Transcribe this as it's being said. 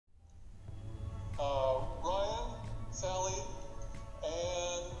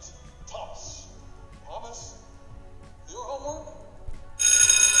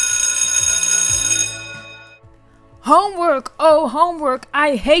Homework! Oh, homework!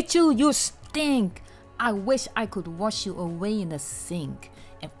 I hate you! You stink! I wish I could wash you away in the sink.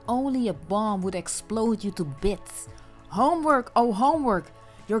 If only a bomb would explode you to bits. Homework! Oh, homework!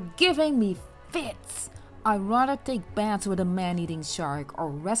 You're giving me fits! I'd rather take baths with a man-eating shark or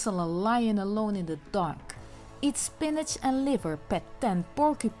wrestle a lion alone in the dark. Eat spinach and liver, pet 10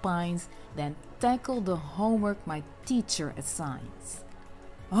 porcupines, then tackle the homework my teacher assigns.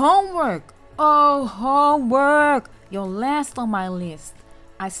 Homework! Oh, homework! You're last on my list.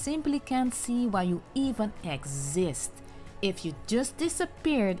 I simply can't see why you even exist. If you just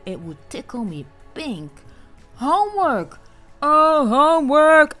disappeared, it would tickle me pink. Homework! Oh,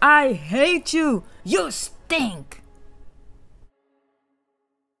 homework! I hate you! You stink!